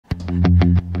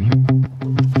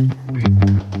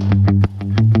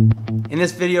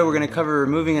this video we're going to cover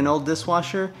removing an old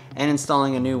dishwasher and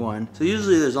installing a new one. So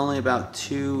usually there's only about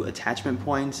 2 attachment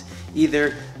points.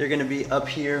 Either they're going to be up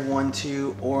here, 1,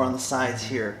 2, or on the sides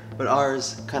here. But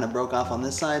ours kind of broke off on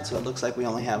this side, so it looks like we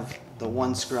only have the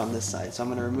 1 screw on this side. So I'm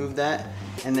going to remove that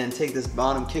and then take this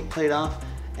bottom kick plate off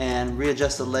and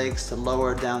readjust the legs to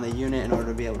lower down the unit in order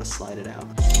to be able to slide it out.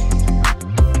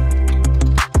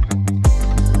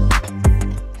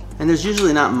 And there's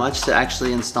usually not much to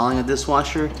actually installing a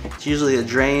dishwasher. It's usually a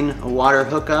drain, a water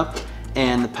hookup,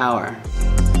 and the power.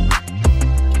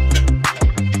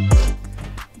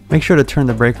 Make sure to turn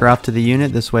the breaker off to the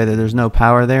unit, this way that there's no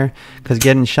power there, because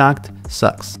getting shocked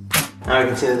sucks. Now you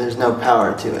can see that there's no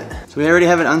power to it. So we already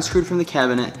have it unscrewed from the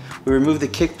cabinet. We removed the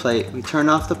kick plate, we turned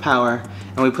off the power,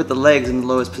 and we put the legs in the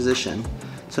lowest position.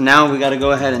 So now we gotta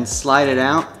go ahead and slide it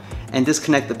out and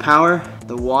disconnect the power,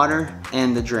 the water,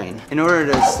 and the drain. In order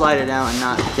to slide it out and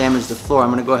not damage the floor, I'm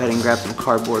gonna go ahead and grab some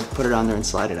cardboard, put it on there, and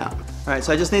slide it out. All right,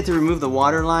 so I just need to remove the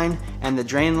water line and the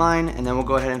drain line, and then we'll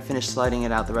go ahead and finish sliding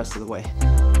it out the rest of the way.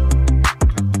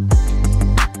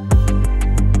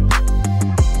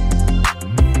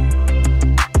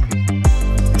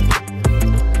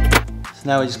 So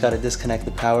now we just gotta disconnect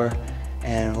the power,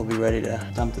 and we'll be ready to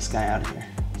dump this guy out of here.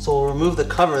 So we'll remove the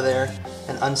cover there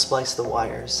and unsplice the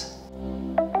wires.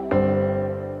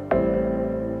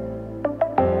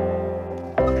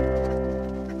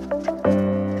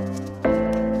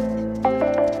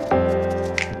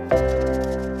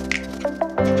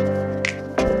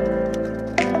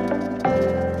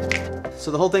 So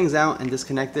the whole thing's out and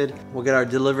disconnected. We'll get our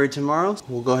delivery tomorrow.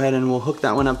 We'll go ahead and we'll hook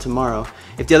that one up tomorrow.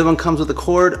 If the other one comes with a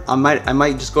cord, I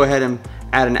might just go ahead and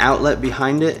add an outlet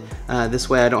behind it. This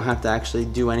way I don't have to actually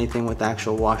do anything with the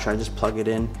actual washer. I just plug it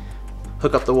in,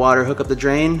 hook up the water, hook up the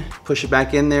drain, push it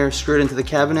back in there, screw it into the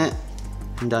cabinet,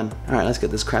 and done. All right, let's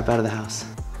get this crap out of the house.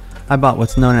 I bought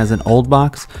what's known as an old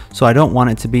box, so I don't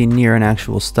want it to be near an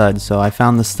actual stud. So I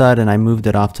found the stud and I moved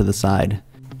it off to the side.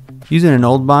 Using an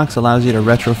old box allows you to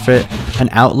retrofit an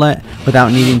outlet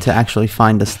without needing to actually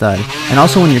find a stud. And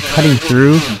also when you're cutting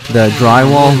through the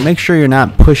drywall, make sure you're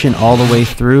not pushing all the way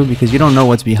through, because you don't know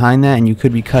what's behind that and you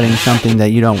could be cutting something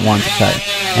that you don't want to cut.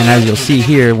 And as you'll see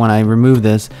here, when I remove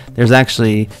this, there's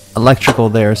actually electrical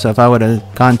there, so if I would have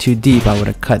gone too deep, I would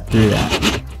have cut through that.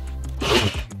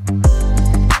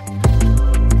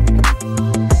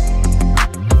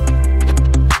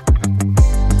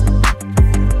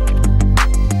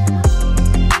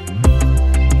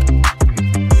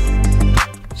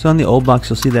 So on the old box,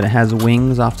 you'll see that it has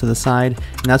wings off to the side,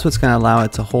 and that's what's going to allow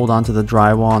it to hold onto the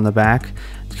drywall on the back.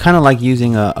 It's kind of like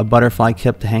using a butterfly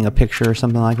clip to hang a picture or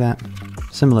something like that.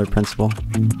 Similar principle.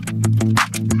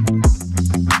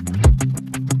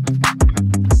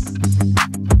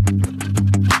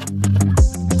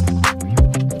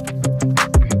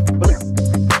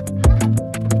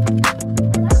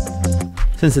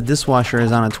 Since the dishwasher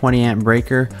is on a 20 amp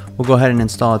breaker, we'll go ahead and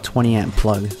install a 20 amp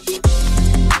plug.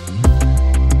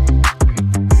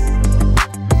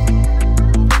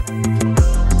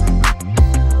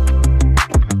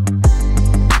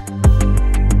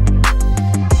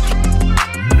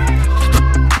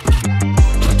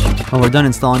 When we're done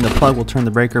installing the plug, we'll turn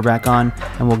the breaker back on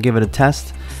and we'll give it a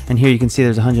test. And here you can see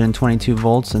there's 122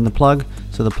 volts in the plug,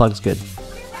 so the plug's good.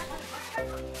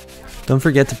 Don't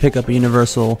forget to pick up a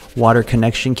universal water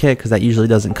connection kit, because that usually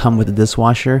doesn't come with the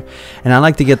dishwasher. And I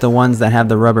like to get the ones that have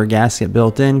the rubber gasket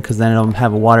built in, because then it'll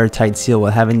have a watertight seal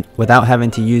without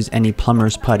having to use any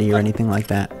plumber's putty or anything like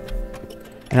that.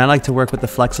 And I like to work with the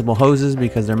flexible hoses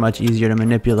because they're much easier to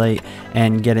manipulate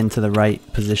and get into the right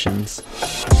positions.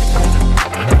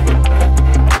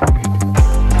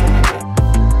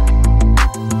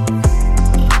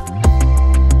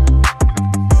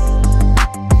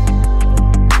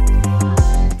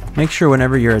 Make sure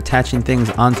whenever you're attaching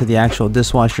things onto the actual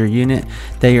dishwasher unit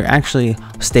that you're actually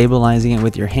stabilizing it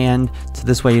with your hand, so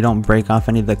this way you don't break off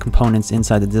any of the components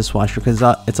inside the dishwasher, because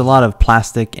it's a lot of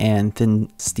plastic and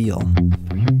thin steel.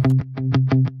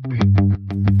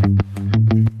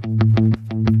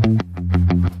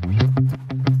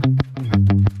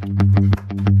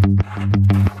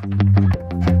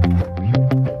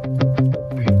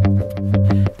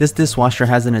 This dishwasher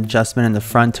has an adjustment in the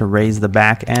front to raise the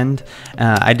back end.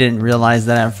 I didn't realize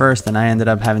that at first, and I ended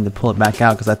up having to pull it back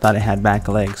out because I thought it had back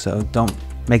legs, so don't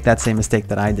make that same mistake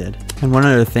that I did. And one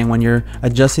other thing, when you're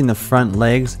adjusting the front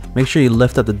legs, make sure you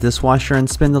lift up the dishwasher and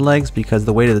spin the legs, because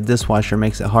the weight of the dishwasher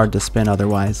makes it hard to spin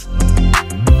otherwise.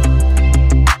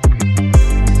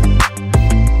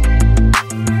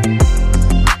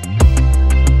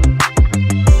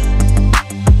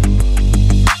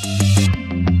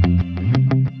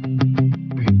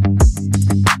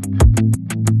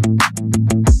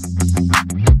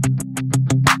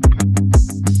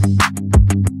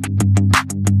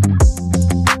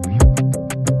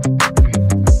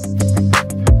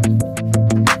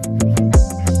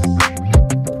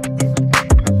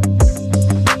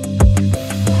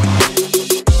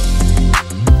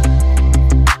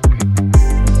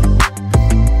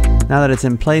 now that it's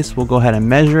in place, we'll go ahead and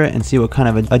measure it and see what kind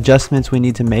of adjustments we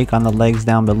need to make on the legs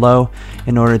down below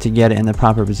in order to get it in the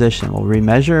proper position. We'll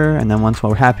remeasure, and then once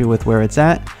we're happy with where it's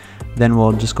at, then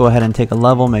we'll just go ahead and take a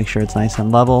level, make sure it's nice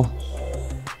and level,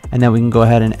 and then we can go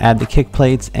ahead and add the kick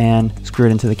plates and screw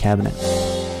it into the cabinet.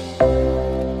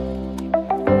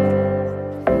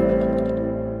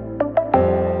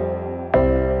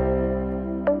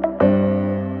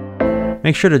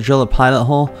 Make sure to drill a pilot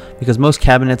hole because most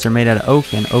cabinets are made out of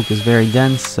oak, and oak is very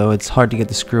dense, so it's hard to get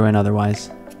the screw in otherwise.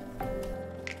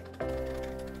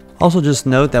 Also, just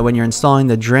note that when you're installing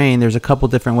the drain, there's a couple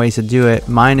different ways to do it.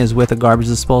 Mine is with a garbage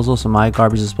disposal, so my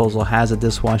garbage disposal has a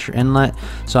dishwasher inlet,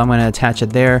 so I'm going to attach it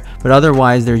there. But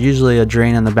otherwise, there's usually a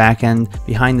drain on the back end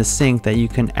behind the sink that you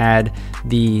can add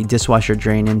the dishwasher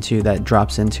drain into that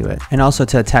drops into it. And also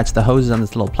to attach the hoses on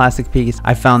this little plastic piece,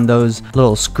 I found those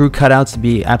little screw cutouts to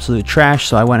be absolute trash,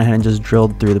 so I went ahead and just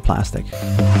drilled through the plastic.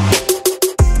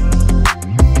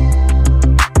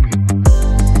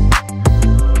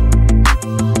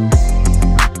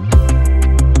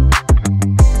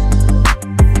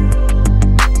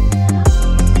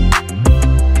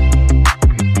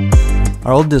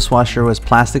 Our old dishwasher was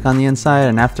plastic on the inside,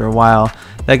 and after a while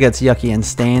that gets yucky and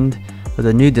stained, but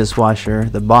the new dishwasher,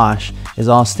 the Bosch, is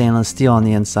all stainless steel on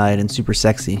the inside and super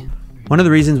sexy. One of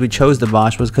the reasons we chose the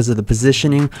Bosch was because of the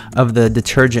positioning of the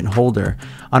detergent holder.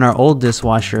 On our old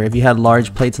dishwasher, if you had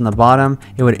large plates on the bottom,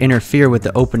 it would interfere with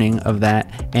the opening of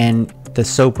that and the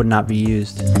soap would not be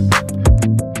used.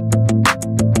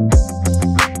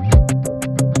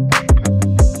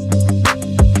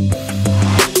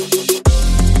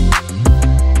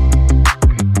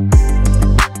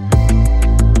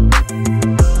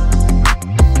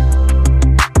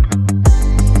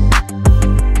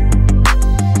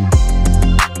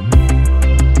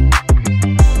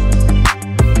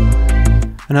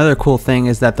 Another cool thing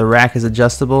is that the rack is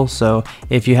adjustable, so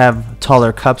if you have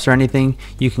taller cups or anything,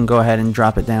 you can go ahead and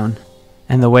drop it down.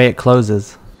 And the way it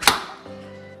closes.